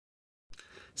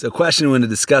So a question we want to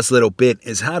discuss a little bit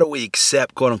is how do we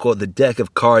accept, quote unquote, the deck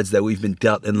of cards that we've been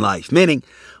dealt in life? Meaning,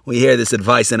 we hear this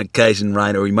advice on occasion,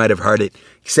 right? Or we might have heard it.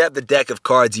 Accept the deck of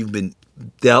cards you've been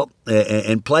dealt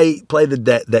and play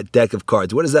that deck of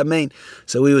cards. What does that mean?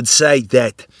 So we would say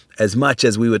that as much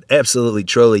as we would absolutely,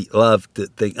 truly love to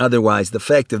think otherwise, the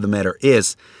fact of the matter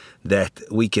is that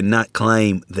we cannot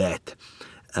claim that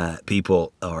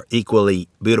people are equally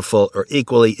beautiful or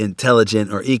equally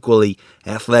intelligent or equally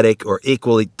athletic or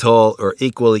equally tall or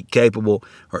equally capable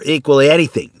or equally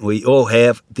anything. We all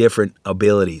have different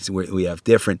abilities. We have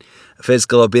different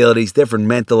physical abilities, different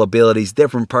mental abilities,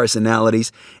 different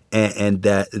personalities. And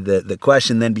the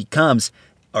question then becomes,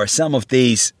 are some of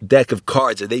these deck of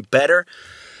cards, are they better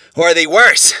or are they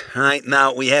worse? All right,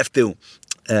 now we have to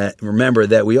remember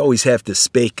that we always have to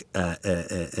speak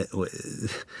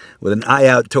with an eye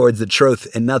out towards the truth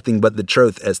and nothing but the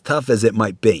truth, as tough as it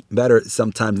might be. Better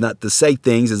sometimes not to say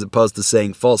things as opposed to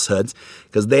saying falsehoods,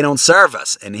 because they don't serve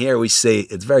us. And here we see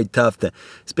it's very tough to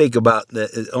speak about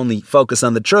only focus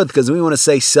on the truth, because we want to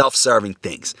say self-serving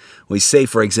things. We say,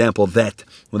 for example, that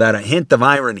without a hint of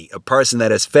irony, a person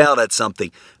that has failed at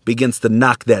something begins to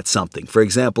knock that something. For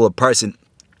example, a person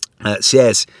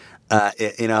says,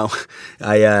 you don't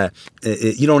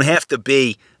have to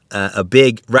be a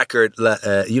big record.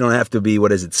 You don't have to be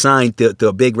signed to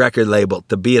a big record label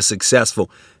to be a successful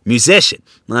musician,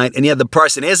 right? And yet the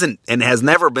person isn't and has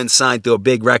never been signed to a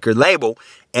big record label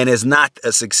and is not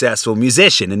a successful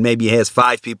musician, and maybe has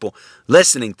 5 people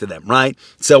listening to them, right?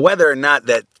 So whether or not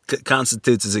that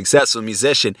constitutes a successful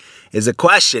musician is a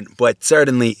question, but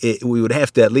certainly we would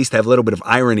have to at least have a little bit of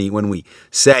irony when we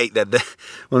say that,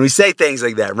 when we say things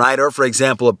like that, right? Or for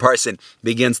example, a person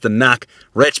begins to knock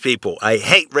rich people. I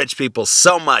hate rich people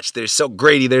so much. They're so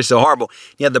greedy. They're so horrible.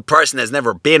 Yet the person has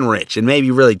never been rich and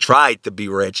maybe really tried to be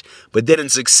rich, but didn't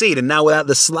succeed. And now without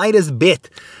the slightest bit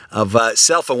of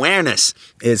self-awareness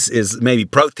is maybe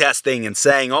protesting and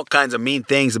saying all kinds of mean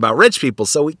things about rich people.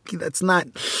 So that's not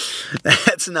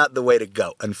the way to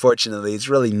go. Unfortunately, it's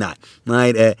really not.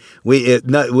 Right?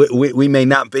 We may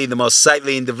not be the most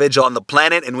sightly individual on the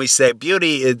planet, and we say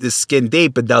beauty is skin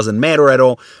deep. It doesn't matter at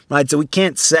all. Right? So we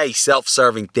can't say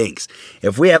self-serving things.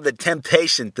 If we have the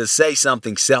temptation to say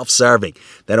something self-serving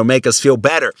that'll make us feel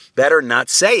better not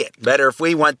say it. Better if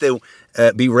we want to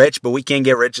be rich, but we can't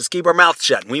get rich, just keep our mouth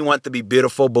shut. We want to be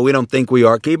beautiful, but we don't think we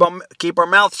are. Keep our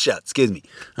mouth shut. Excuse me.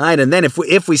 All right, and then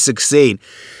if we succeed,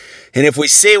 and if we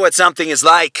see what something is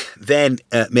like, then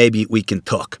maybe we can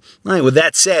talk. All right, with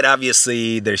that said,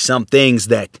 obviously there's some things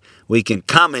that we can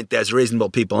comment as reasonable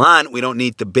people on. We don't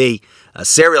need to be a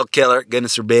serial killer,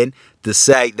 goodness forbid, to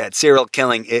say that serial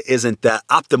killing isn't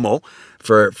optimal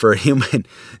for human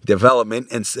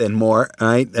development and more,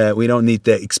 right? We don't need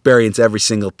to experience every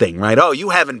single thing, right? Oh, you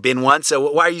haven't been one, so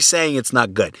why are you saying it's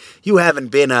not good? You haven't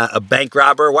been a bank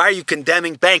robber. Why are you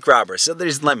condemning bank robbers? So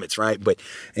there's limits, right? But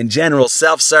in general,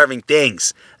 self-serving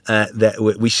things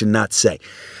that we should not say.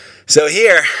 So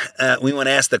here, we want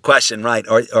to ask the question, right,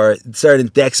 are certain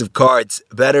decks of cards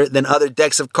better than other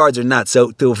decks of cards or not?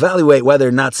 So to evaluate whether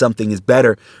or not something is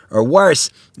better or worse,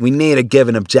 we need a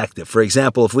given objective. For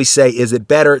example, if we say, is it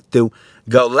better to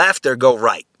go left or go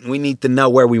right? We need to know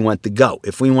where we want to go.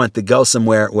 If we want to go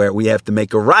somewhere where we have to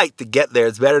make a right to get there,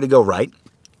 it's better to go right.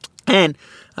 And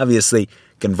obviously,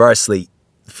 conversely,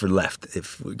 for left.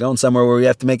 If we're going somewhere where we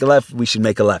have to make a left, we should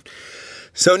make a left.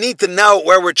 So need to know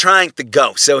where we're trying to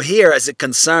go. So here, as it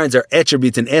concerns our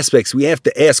attributes and aspects, we have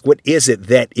to ask, what is it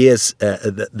that is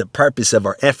the purpose of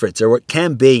our efforts, or what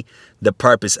can be the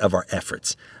purpose of our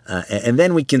efforts? And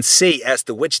then we can see as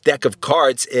to which deck of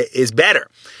cards is better.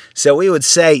 So we would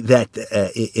say that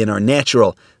in our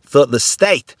natural thoughtless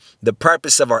state, the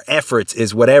purpose of our efforts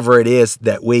is whatever it is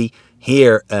that we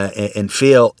hear and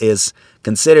feel is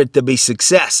considered to be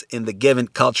success in the given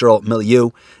cultural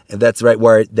milieu. And that's the right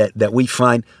word that we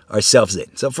find ourselves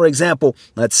in. So, for example,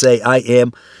 let's say I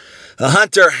am a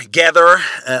hunter-gatherer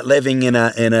living in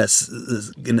a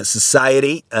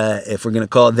society, if we're going to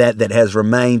call it that has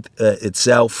remained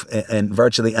itself and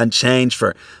virtually unchanged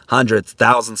for hundreds,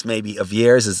 thousands, maybe of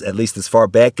years, at least as far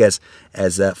back as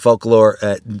folklore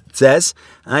says.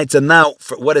 All right, so now,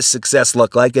 what does success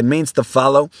look like? It means to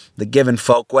follow the given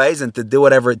folkways and to do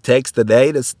whatever it takes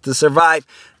today to survive.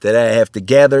 Today I have to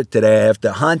gather. Today I have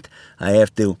to hunt. I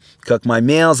have to cook my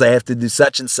meals. I have to do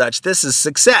such and such. This is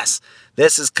success.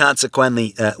 This is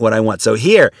consequently what I want. So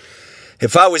here,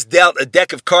 if I was dealt a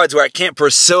deck of cards where I can't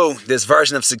pursue this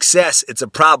version of success, it's a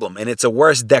problem, and it's a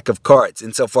worse deck of cards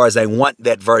insofar as I want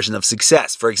that version of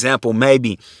success. For example,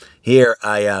 maybe here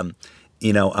I'm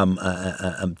a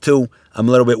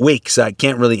little bit weak, so I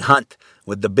can't really hunt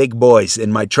with the big boys in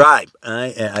my tribe.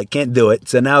 I can't do it.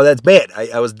 So now that's bad.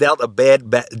 I was dealt a bad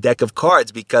deck of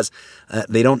cards because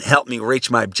they don't help me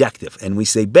reach my objective. And we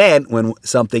say bad when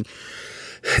something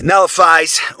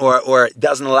nullifies or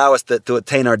doesn't allow us to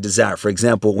attain our desire. For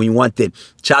example, we wanted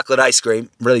chocolate ice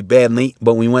cream really badly,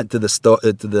 but we went to the store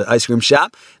to the ice cream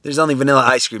shop. There's only vanilla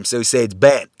ice cream, so we say it's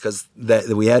bad because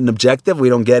we had an objective. We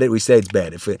don't get it. We say it's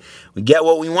bad. If we get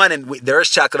what we want and there is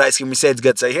chocolate ice cream, we say it's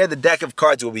good. So here the deck of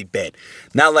cards will be bad.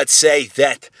 Now let's say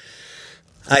that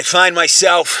I find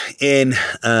myself in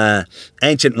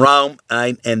ancient Rome,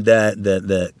 and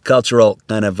the cultural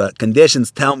kind of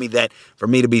conditions tell me that for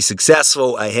me to be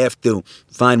successful, I have to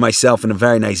find myself in a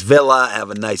very nice villa,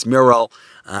 have a nice mural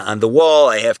on the wall.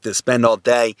 I have to spend all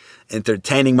day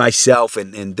entertaining myself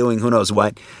and doing who knows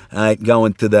what,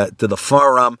 going to the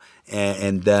forum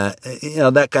and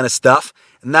that kind of stuff.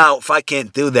 Now, if I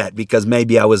can't do that because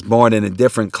maybe I was born in a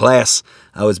different class,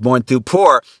 I was born too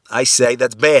poor, I say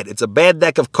that's bad. It's a bad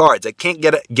deck of cards. I can't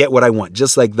get what I want,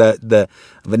 just like the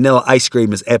vanilla ice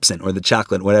cream is absent or the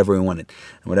chocolate, whatever we wanted,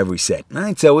 whatever we said. All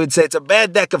right, so we'd say it's a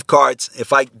bad deck of cards.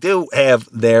 If I do have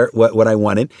there what I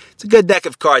wanted, it's a good deck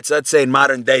of cards. So let's say in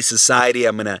modern day society,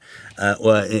 I'm in a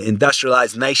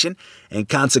industrialized nation, and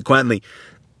consequently,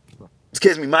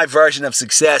 my version of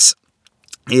success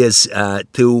is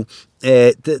to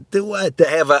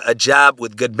have a job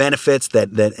with good benefits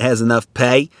that has enough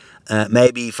pay.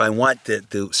 Maybe if I want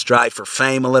to strive for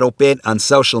fame a little bit on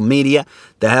social media,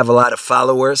 to have a lot of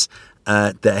followers,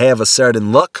 to have a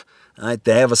certain look,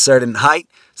 to have a certain height.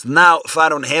 So now, if I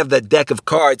don't have that deck of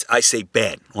cards, I say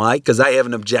bad. Why? Because I have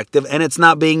an objective and it's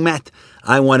not being met.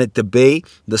 I want it to be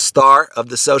the star of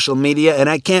the social media, and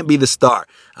I can't be the star.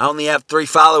 I only have 3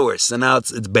 followers, so now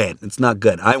it's bad. It's not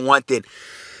good. I wanted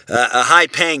a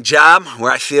high-paying job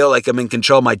where I feel like I'm in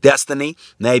control of my destiny,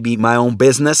 maybe my own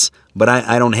business, but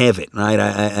I don't have it. Right?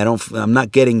 I'm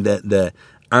not getting the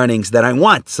earnings that I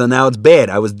want. So now it's bad.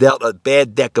 I was dealt a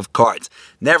bad deck of cards.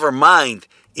 Never mind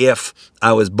if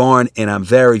I was born and I'm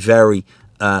very, very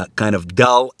kind of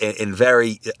dull and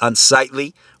very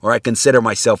unsightly, or I consider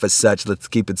myself as such. Let's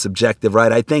keep it subjective,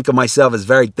 right? I think of myself as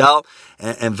very dull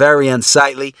and very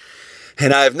unsightly.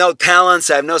 And I have no talents,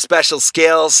 I have no special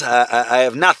skills, I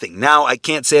have nothing. Now I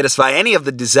can't satisfy any of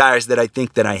the desires that I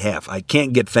think that I have. I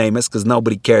can't get famous because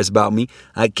nobody cares about me.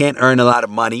 I can't earn a lot of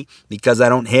money because I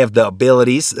don't have the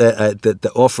abilities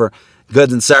to offer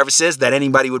goods and services that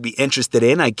anybody would be interested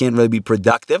in. I can't really be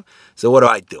productive. So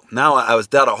what do? Now I was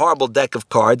dealt a horrible deck of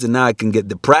cards, and now I can get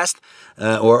depressed,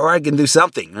 or I can do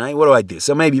something, right? What do?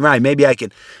 So maybe I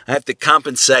have to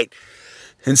compensate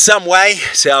in some way.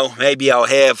 So maybe I'll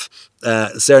have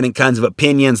certain kinds of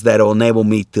opinions that will enable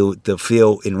me to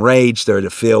feel enraged or to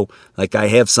feel like I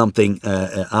have something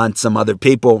on some other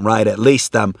people, right? At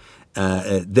least I'm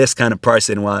this kind of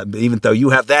person. Well, even though you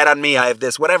have that on me, I have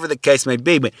this, whatever the case may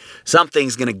be, but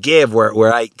something's going to give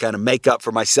where I kind of make up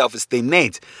for my self-esteem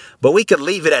needs. But we could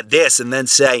leave it at this and then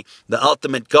say the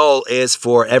ultimate goal is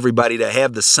for everybody to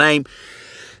have the same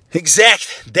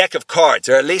exact deck of cards,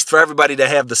 or at least for everybody to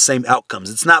have the same outcomes.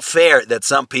 It's not fair that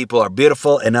some people are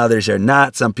beautiful and others are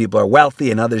not. Some people are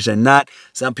wealthy and others are not.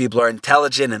 Some people are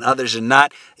intelligent and others are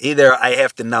not. Either I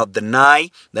have to now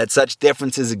deny that such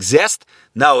differences exist.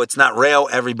 No, it's not real.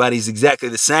 Everybody's exactly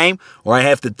the same. Or I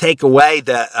have to take away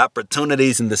the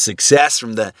opportunities and the success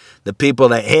from the people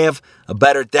that have a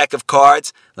better deck of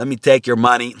cards. Let me take your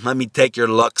money. Let me take your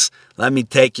looks. Let me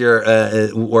take your,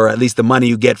 or at least the money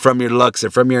you get from your looks or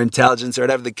from your intelligence or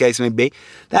whatever the case may be.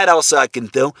 That also I can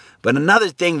do. But another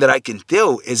thing that I can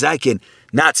do is I can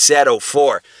not settle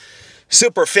for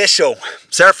superficial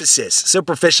surfaces,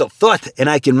 superficial thought, and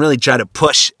I can really try to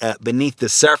push beneath the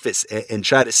surface and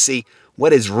try to see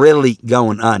what is really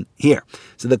going on here.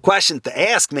 So the question to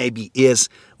ask maybe is,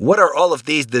 what are all of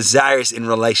these desires in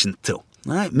relation to?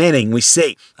 Right? Meaning, we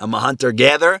say, I'm a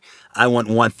hunter-gatherer, I want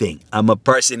one thing. I'm a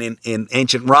person in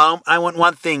ancient Rome, I want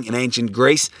one thing. In ancient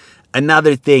Greece,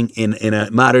 another thing. In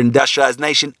a modern industrialized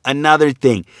nation, another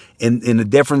thing. In a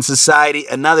different society,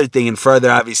 another thing. And further,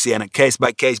 obviously, on a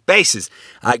case-by-case basis.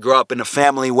 I grew up in a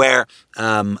family where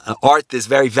art is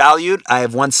very valued. I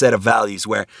have one set of values.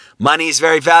 Where money is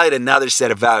very valued, another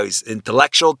set of values.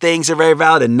 Intellectual things are very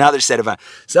valued, another set of values.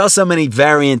 So many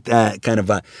variant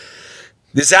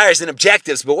desires and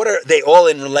objectives, but what are they all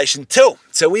in relation to?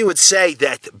 So we would say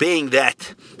that being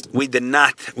that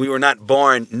we were not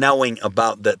born knowing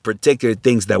about the particular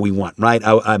things that we want, right?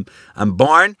 I'm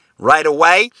born right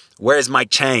away. Where's my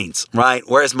chains, right?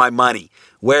 Where's my money?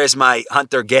 Where's my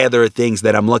hunter-gatherer things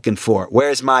that I'm looking for?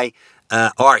 Where's my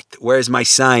art? Where's my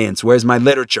science? Where's my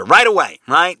literature? Right away,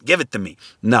 right? Give it to me.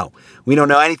 No, we don't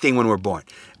know anything when we're born.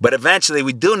 But eventually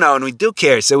we do know and we do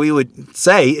care. So we would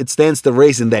say it stands to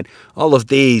reason that all of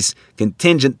these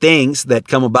contingent things that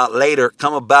come about later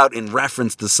come about in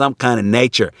reference to some kind of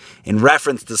nature, in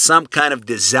reference to some kind of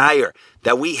desire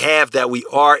that we have, that we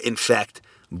are in fact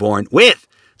born with.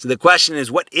 So the question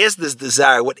is, what is this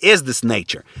desire? What is this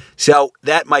nature? So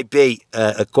that might be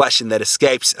a question that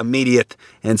escapes immediate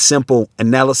and simple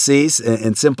analyses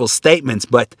and simple statements.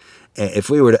 But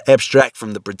if we were to abstract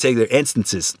from the particular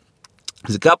instances,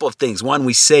 there's a couple of things. One,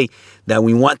 we say that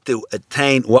we want to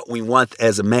attain what we want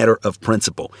as a matter of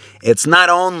principle. It's not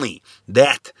only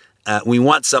that we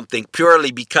want something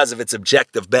purely because of its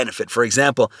objective benefit. For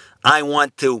example, I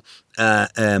want to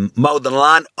mow the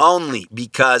lawn only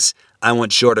because I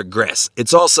want shorter grass.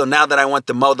 It's also, now that I want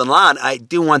to mow the lawn, I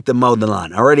do want to mow the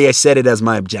lawn. Already I said it as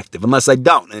my objective, unless I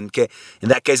don't. In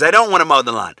that case, I don't want to mow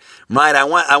the lawn. Right? I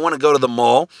want to go to the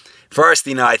mall. First,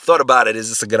 I thought about it. Is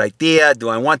this a good idea? Do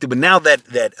I want to? But now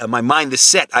that my mind is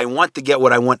set, I want to get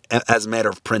what I want as a matter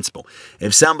of principle.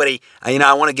 If somebody,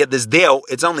 I want to get this deal,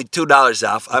 it's only $2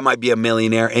 off. I might be a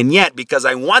millionaire. And yet, because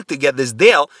I want to get this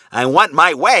deal, I want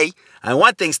my way. I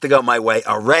want things to go my way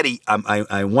already.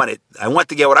 I want it. I want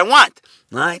to get what I want.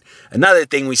 Right? Another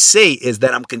thing we see is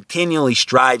that I'm continually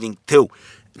striving to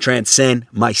transcend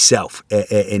myself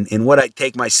in what I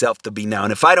take myself to be now.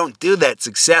 And if I don't do that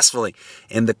successfully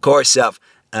in the course of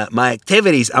my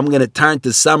activities, I'm going to turn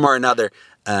to some or another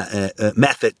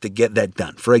method to get that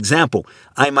done. For example,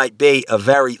 I might be a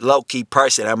very low-key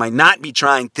person. I might not be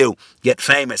trying to get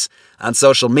famous on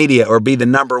social media or be the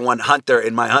number one hunter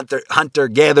in my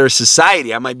hunter-gatherer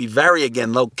society. I might be very,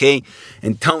 again, low-key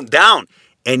and toned down.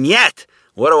 And yet,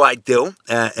 what do?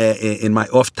 In my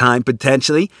off time,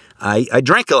 potentially? I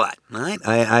drink a lot, right?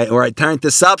 Or I turn to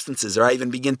substances, or I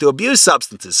even begin to abuse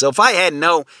substances. So if I had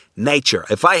no nature,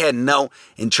 if I had no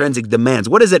intrinsic demands,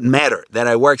 what does it matter that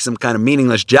I work some kind of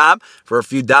meaningless job for a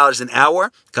few dollars an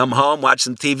hour, come home, watch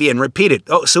some TV, and repeat it?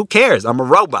 Oh, so who cares? I'm a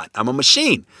robot. I'm a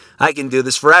machine. I can do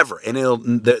this forever, and it'll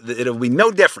be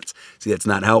no difference. See, that's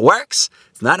not how it works.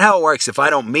 It's not how it works. If I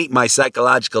don't meet my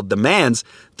psychological demands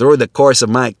through the course of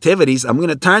my activities, I'm going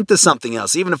to turn to something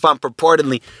else, even if I'm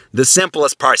purportedly the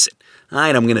simplest person. All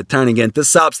right, I'm going to turn again to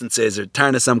substances or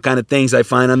turn to some kind of things I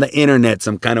find on the internet,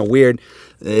 some kind of weird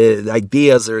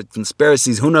ideas or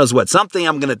conspiracies, who knows what. Something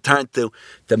I'm going to turn to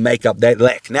make up that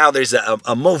lack. Now there's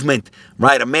a movement,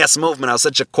 right, a mass movement. I was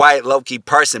such a quiet, low-key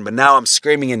person, but now I'm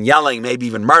screaming and yelling, maybe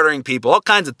even murdering people, all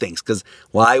kinds of things. Because,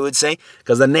 I would say,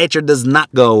 because the nature does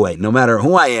not go away. No matter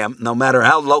who I am, no matter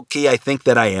how low-key I think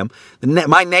that I am,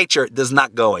 my nature does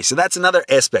not go away. So that's another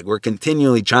aspect. We're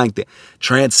continually trying to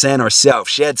transcend ourselves,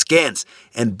 shed skins,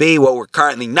 and be what we're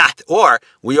currently not. Or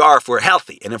we are if we're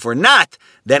healthy. And if we're not,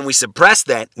 then we suppress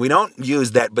that. We don't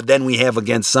use that, but then we have,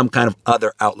 again, some kind of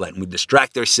other outlet. And we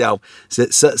distract ourselves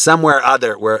somewhere or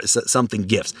other where something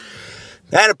gives.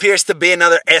 That appears to be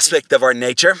another aspect of our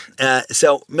nature.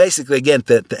 So basically, again,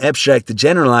 to abstract, to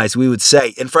generalize, we would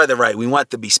say, and further right, we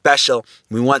want to be special.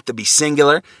 We want to be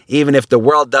singular. Even if the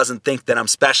world doesn't think that I'm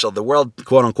special, the world,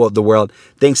 quote unquote, the world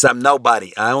thinks I'm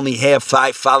nobody. I only have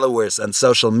 5 followers on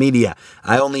social media.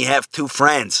 I only have 2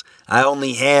 friends. I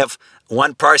only have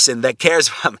one person that cares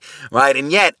about me, right?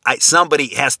 And yet,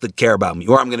 somebody has to care about me,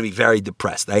 or I'm going to be very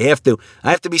depressed. I have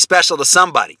to be special to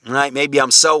somebody, right? Maybe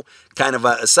I'm so kind of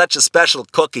such a special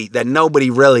cookie that nobody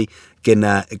really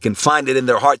can find it in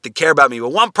their heart to care about me.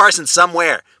 But one person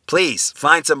somewhere, please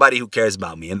find somebody who cares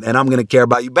about me, and I'm going to care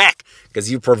about you back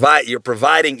because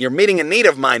you're meeting a need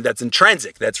of mine that's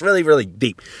intrinsic, that's really, really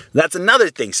deep. That's another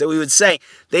thing. So we would say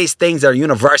these things are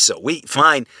universal. We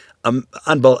find an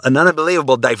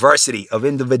unbelievable diversity of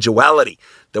individuality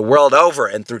the world over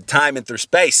and through time and through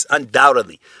space,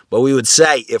 undoubtedly. But we would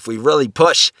say if we really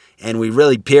push and we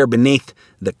really peer beneath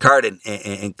the curtain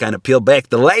and kind of peel back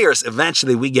the layers,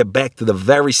 eventually we get back to the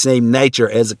very same nature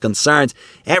as it concerns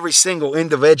every single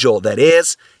individual that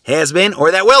is, has been,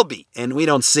 or that will be. And we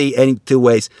don't see any two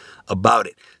ways about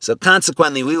it. So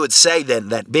consequently, we would say then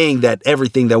that being that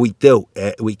everything that we do,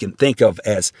 we can think of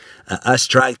as us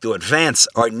trying to advance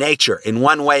our nature in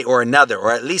one way or another,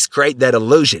 or at least create that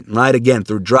illusion, right? Again,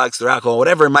 through drugs, through alcohol,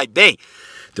 whatever it might be,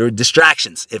 through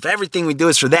distractions. If everything we do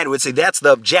is for that, we would say that's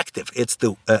the objective. It's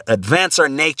to advance our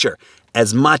nature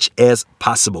as much as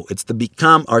possible. It's to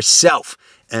become ourself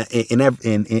in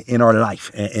our life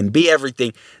and be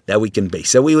everything that we can be.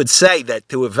 So we would say that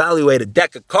to evaluate a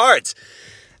deck of cards,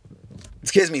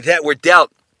 that we're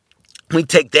dealt, we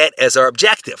take that as our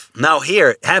objective. Now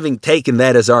here, having taken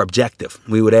that as our objective,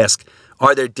 we would ask,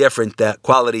 are there different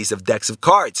qualities of decks of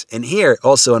cards? And here,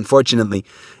 also, unfortunately,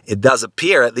 it does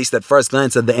appear, at least at first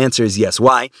glance, that the answer is yes.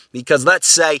 Why? Because let's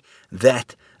say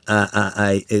that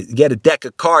I get a deck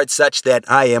of cards such that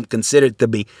I am considered to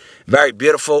be very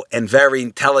beautiful and very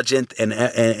intelligent, and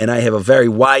I have a very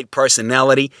wide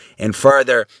personality. And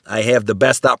further, I have the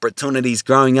best opportunities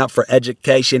growing up for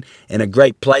education and a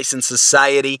great place in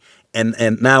society.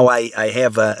 And now I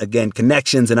have, again,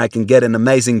 connections, and I can get an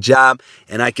amazing job,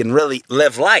 and I can really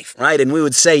live life, right? And we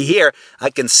would say here, I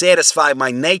can satisfy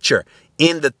my nature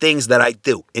in the things that I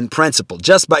do, in principle,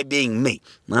 just by being me,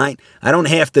 right? I don't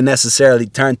have to necessarily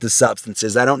turn to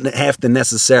substances. I don't have to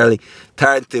necessarily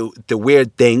turn to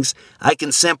weird things. I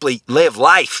can simply live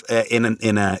life in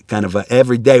a kind of a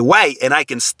everyday way, and I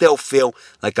can still feel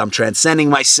like I'm transcending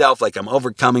myself, like I'm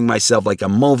overcoming myself, like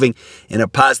I'm moving in a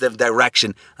positive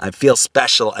direction. I feel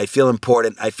special. I feel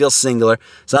important. I feel singular.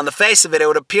 So on the face of it, it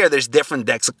would appear there's different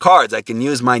decks of cards. I can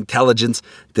use my intelligence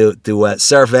to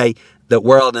survey the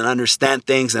world and understand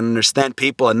things and understand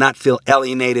people and not feel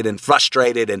alienated and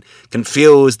frustrated and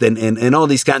confused and all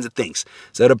these kinds of things.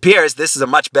 So it appears this is a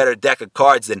much better deck of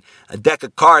cards than a deck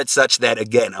of cards such that,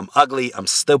 again, I'm ugly, I'm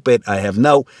stupid, I have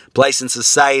no place in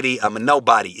society, I'm a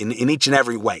nobody in each and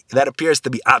every way. That appears to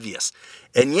be obvious.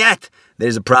 And yet,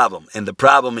 there's a problem. And the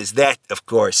problem is that, of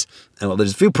course, well,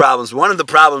 there's a few problems. One of the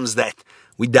problems is that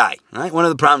we die, right? One of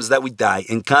the problems is that we die,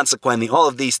 and consequently, all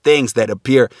of these things that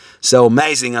appear so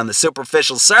amazing on the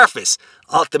superficial surface,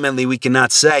 ultimately, we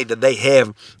cannot say that they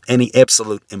have any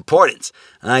absolute importance,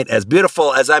 right? As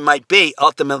beautiful as I might be,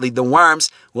 ultimately, the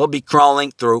worms will be crawling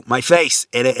through my face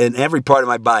and in every part of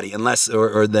my body, unless,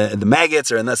 or the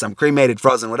maggots, or unless I'm cremated,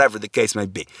 frozen, whatever the case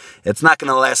might be. It's not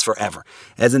going to last forever.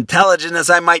 As intelligent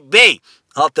as I might be,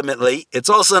 ultimately, it's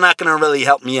also not going to really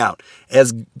help me out.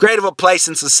 As great of a place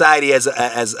in society as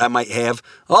I might have,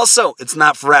 also, it's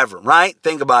not forever, right?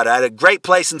 Think about it. I had a great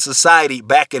place in society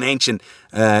back in ancient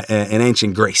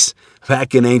Greece,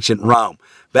 back in ancient Rome,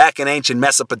 back in ancient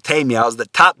Mesopotamia. I was the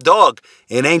top dog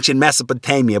in ancient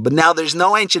Mesopotamia, but now there's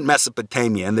no ancient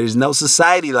Mesopotamia, and there's no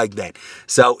society like that.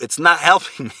 So it's not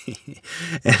helping me,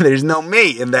 and there's no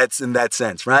me in that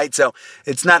sense, right? So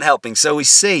it's not helping. So we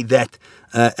see that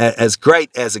as great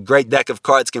as a great deck of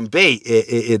cards can be,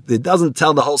 it doesn't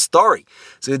tell the whole story.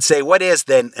 So we'd say, what is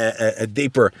then a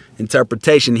deeper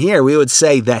interpretation here? We would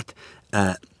say that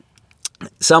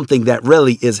something that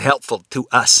really is helpful to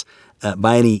us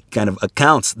by any kind of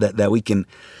accounts that we can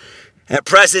at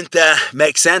present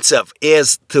make sense of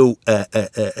is to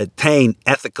attain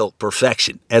ethical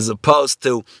perfection, as opposed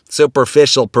to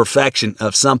superficial perfection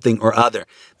of something or other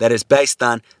that is based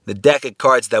on the deck of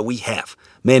cards that we have.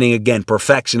 Meaning, again,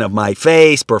 perfection of my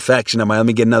face, perfection of let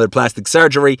me get another plastic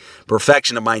surgery,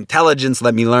 perfection of my intelligence,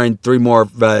 let me learn 3 more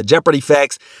Jeopardy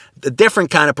facts, a different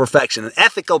kind of perfection, an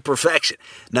ethical perfection.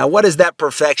 Now, what does that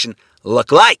perfection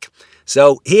look like?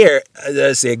 So here,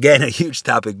 again, a huge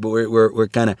topic, but we're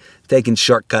kind of taking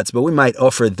shortcuts, but we might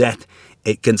offer that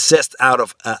it consists out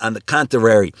of, on the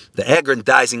contrary, the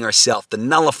aggrandizing ourselves, the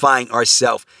nullifying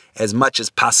ourselves as much as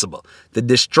possible, the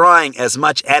destroying as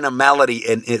much animality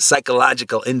and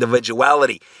psychological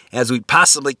individuality as we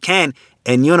possibly can,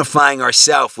 and unifying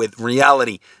ourselves with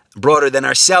reality broader than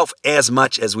ourselves as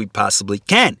much as we possibly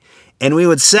can. And we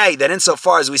would say that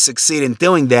insofar as we succeed in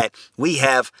doing that, we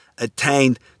have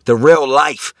attained the real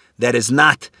life that is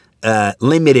not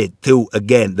limited to,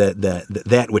 again,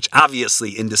 that which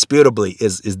obviously, indisputably,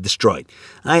 is destroyed.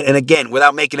 Right? And again,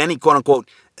 without making any quote-unquote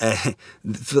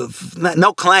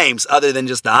no claims other than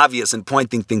just the obvious and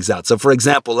pointing things out. So, for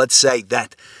example, let's say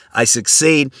that I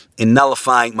succeed in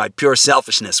nullifying my pure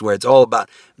selfishness, where it's all about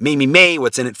me,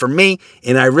 what's in it for me,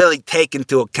 and I really take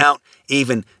into account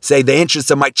even, say, the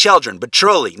interests of my children, but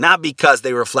truly, not because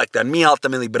they reflect on me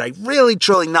ultimately, but I really,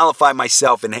 truly nullify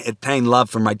myself and attain love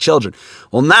for my children.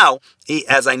 Well, now,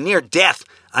 as I near death,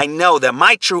 I know that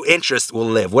my true interest will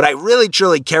live. What I really,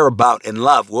 truly care about and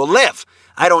love will live.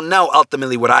 I don't know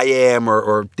ultimately what I am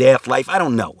or death, life. I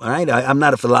don't know, all right? I'm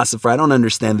not a philosopher. I don't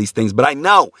understand these things, but I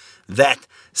know that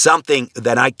something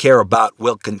that I care about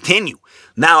will continue.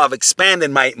 Now I've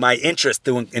expanded my interest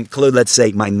to include, let's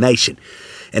say, my nation.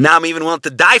 And now I'm even willing to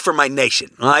die for my nation,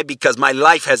 all right? Because my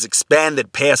life has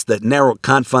expanded past the narrow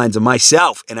confines of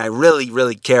myself, and I really,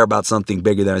 really care about something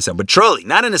bigger than myself. But truly,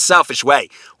 not in a selfish way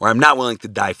where I'm not willing to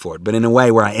die for it, but in a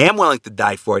way where I am willing to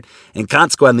die for it. And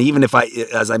consequently, even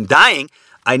as I'm dying,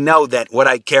 I know that what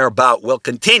I care about will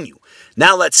continue.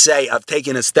 Now let's say I've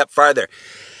taken a step further,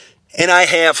 and I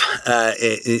have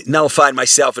nullified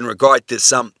myself in regard to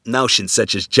some notions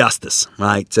such as justice,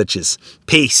 right? Such as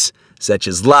peace, such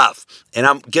as love, and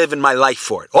I'm giving my life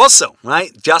for it. Also,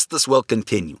 right, justice will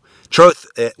continue. Truth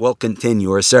will continue,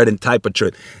 or a certain type of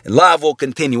truth. And love will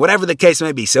continue, whatever the case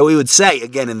may be. So we would say,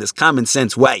 again, in this common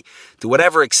sense way, to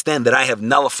whatever extent that I have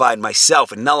nullified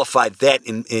myself and nullified that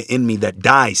in me that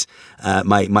dies,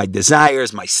 my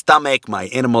desires, my stomach, my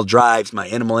animal drives, my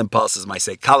animal impulses, my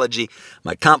psychology,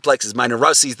 my complexes, my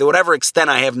neuroses, to whatever extent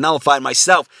I have nullified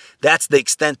myself, that's the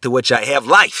extent to which I have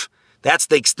life. That's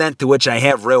the extent to which I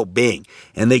have real being.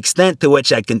 And the extent to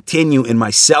which I continue in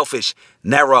my selfish,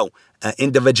 narrow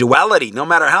individuality, no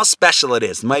matter how special it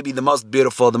is. It might be the most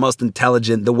beautiful, the most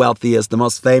intelligent, the wealthiest, the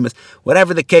most famous,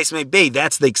 whatever the case may be.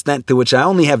 That's the extent to which I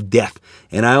only have death,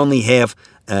 and I only have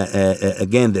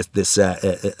again this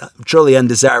truly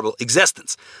undesirable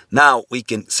existence. Now we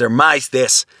can surmise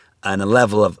this on a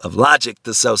level of logic,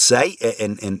 to so say,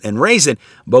 and reason,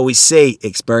 but we see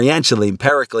experientially,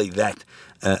 empirically, that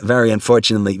very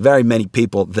unfortunately, very many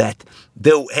people that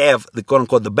do have the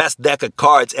quote-unquote the best deck of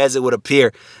cards, as it would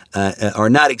appear, are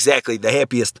not exactly the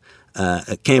happiest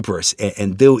campers,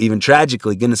 and do even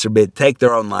tragically, goodness forbid, take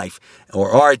their own life, or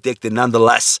are addicted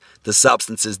nonetheless to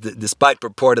substances, despite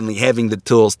purportedly having the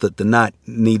tools to not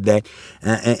need that,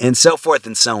 and so forth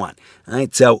and so on. All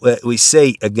right? So we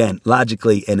see, again,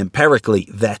 logically and empirically,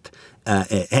 that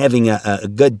having a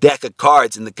good deck of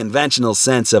cards in the conventional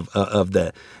sense of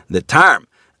the term,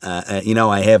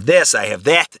 I have this, I have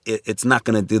that, it's not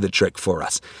going to do the trick for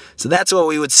us. So that's what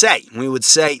we would say. We would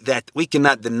say that we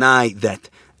cannot deny that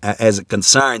as it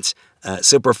concerns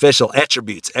superficial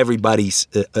attributes, everybody's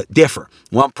differ.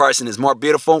 One person is more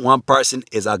beautiful, one person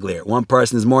is uglier. One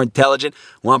person is more intelligent,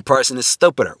 one person is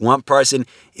stupider. One person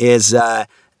is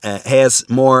has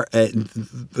more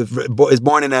is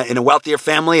born in a wealthier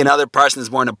family, another person is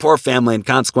born in a poor family, and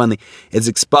consequently is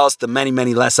exposed to many,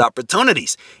 many less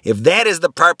opportunities. If that is the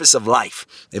purpose of life,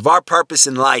 if our purpose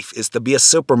in life is to be a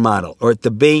supermodel, or to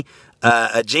be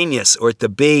a genius, or to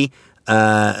be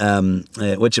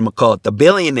the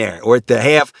billionaire, or to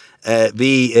have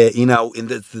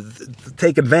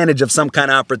take advantage of some kind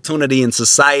of opportunity in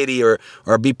society, or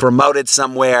be promoted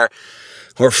somewhere,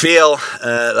 or feel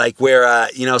like we're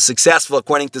successful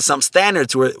according to some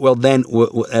standards, well then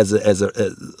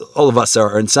all of us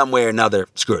are in some way or another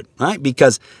screwed, right?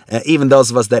 Because even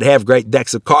those of us that have great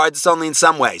decks of cards, it's only in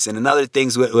some ways, and in other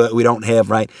things we don't have,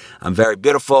 right? I'm very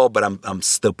beautiful, but I'm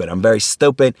stupid. I'm very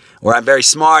stupid, or I'm very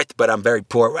smart, but I'm very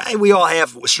poor. Right? We all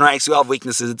have strengths, we all have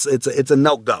weaknesses. It's a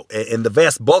no-go, and the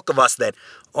vast bulk of us that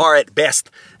are at best,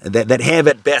 that have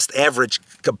at best average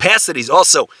capacities,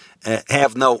 also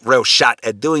have no real shot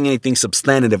at doing anything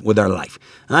substantive with our life.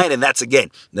 All right, and that's again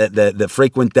the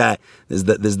frequent there's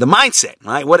the mindset.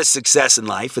 Right, what is success in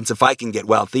life? It's if I can get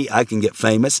wealthy, I can get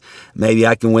famous. Maybe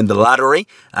I can win the lottery.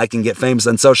 I can get famous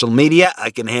on social media. I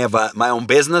can have my own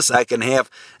business. I can have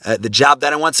the job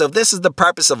that I want. So if this is the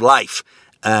purpose of life,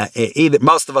 either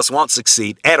most of us won't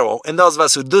succeed at all, and those of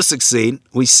us who do succeed,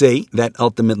 we see that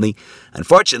ultimately,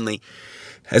 unfortunately,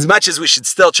 as much as we should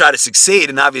still try to succeed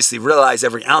and obviously realize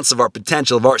every ounce of our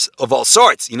potential of all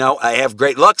sorts. I have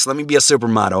great looks, let me be a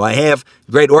supermodel. I have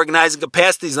great organizing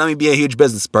capacities, let me be a huge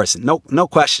business person. No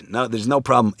question. No, there's no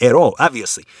problem at all,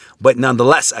 obviously. But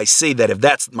nonetheless, I see that if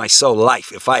that's my sole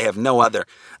life, if I have no other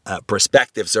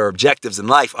perspectives or objectives in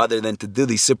life other than to do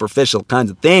these superficial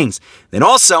kinds of things, then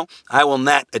also I will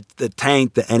not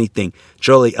attain to anything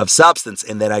truly of substance,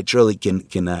 and that I truly can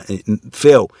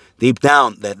feel deep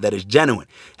down that is genuine.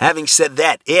 Having said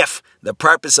that, if the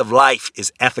purpose of life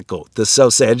is ethical, to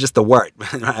so say, just a word,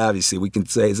 obviously we can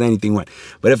say anything one,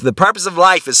 but if the purpose of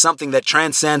life is something that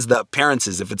transcends the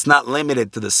appearances, if it's not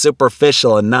limited to the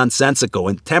superficial and nonsensical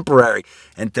and temporary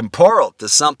and temporal, to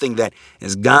something that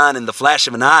is gone in the flash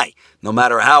of an eye, no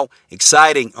matter how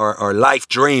exciting or life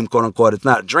dream, quote unquote, it's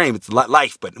not a dream, it's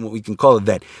life, but we can call it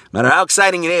that. No matter how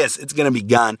exciting it is, it's going to be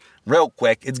gone real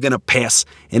quick. It's going to pass.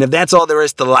 And if that's all there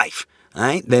is to life, all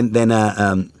right, then there's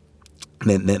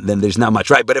not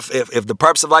much, right? But if the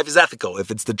purpose of life is ethical,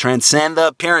 if it's to transcend the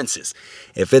appearances,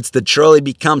 if it's to truly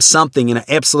become something in an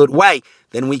absolute way,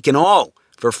 then we can all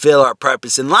fulfill our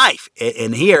purpose in life.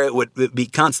 And here it would be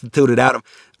constituted out of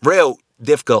real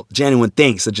difficult, genuine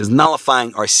things, such as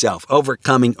nullifying ourself,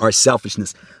 overcoming our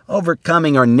selfishness,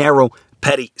 overcoming our narrow,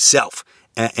 petty self.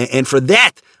 And for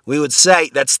that, we would say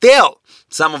that still,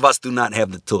 some of us do not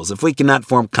have the tools. If we cannot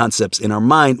form concepts in our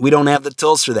mind, we don't have the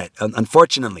tools for that,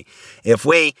 unfortunately. If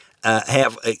we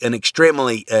have an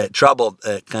extremely troubled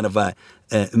kind of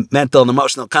mental and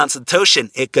emotional constitution,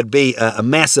 it could be a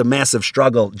massive, massive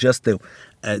struggle just to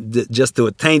just to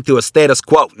attain to a status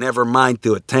quo, never mind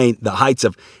to attain the heights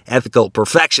of ethical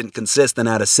perfection consistent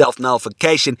out of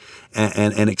self-nullification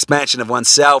and expansion of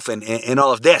oneself and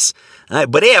all of this.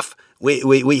 But if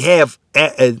we have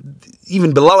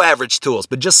even below average tools,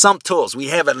 but just some tools, we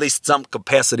have at least some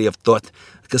capacity of thought,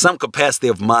 some capacity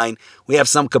of mind, we have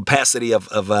some capacity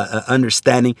of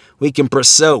understanding, we can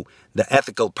pursue the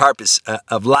ethical purpose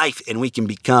of life, and we can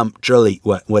become truly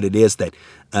what it is that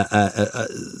a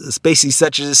species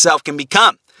such as itself can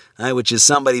become, which is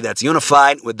somebody that's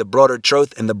unified with the broader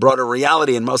truth and the broader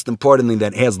reality, and most importantly,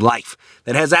 that has life,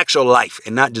 that has actual life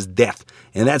and not just death.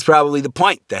 And that's probably the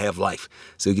point, to have life.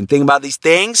 So you can think about these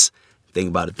things, think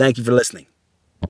about it. Thank you for listening.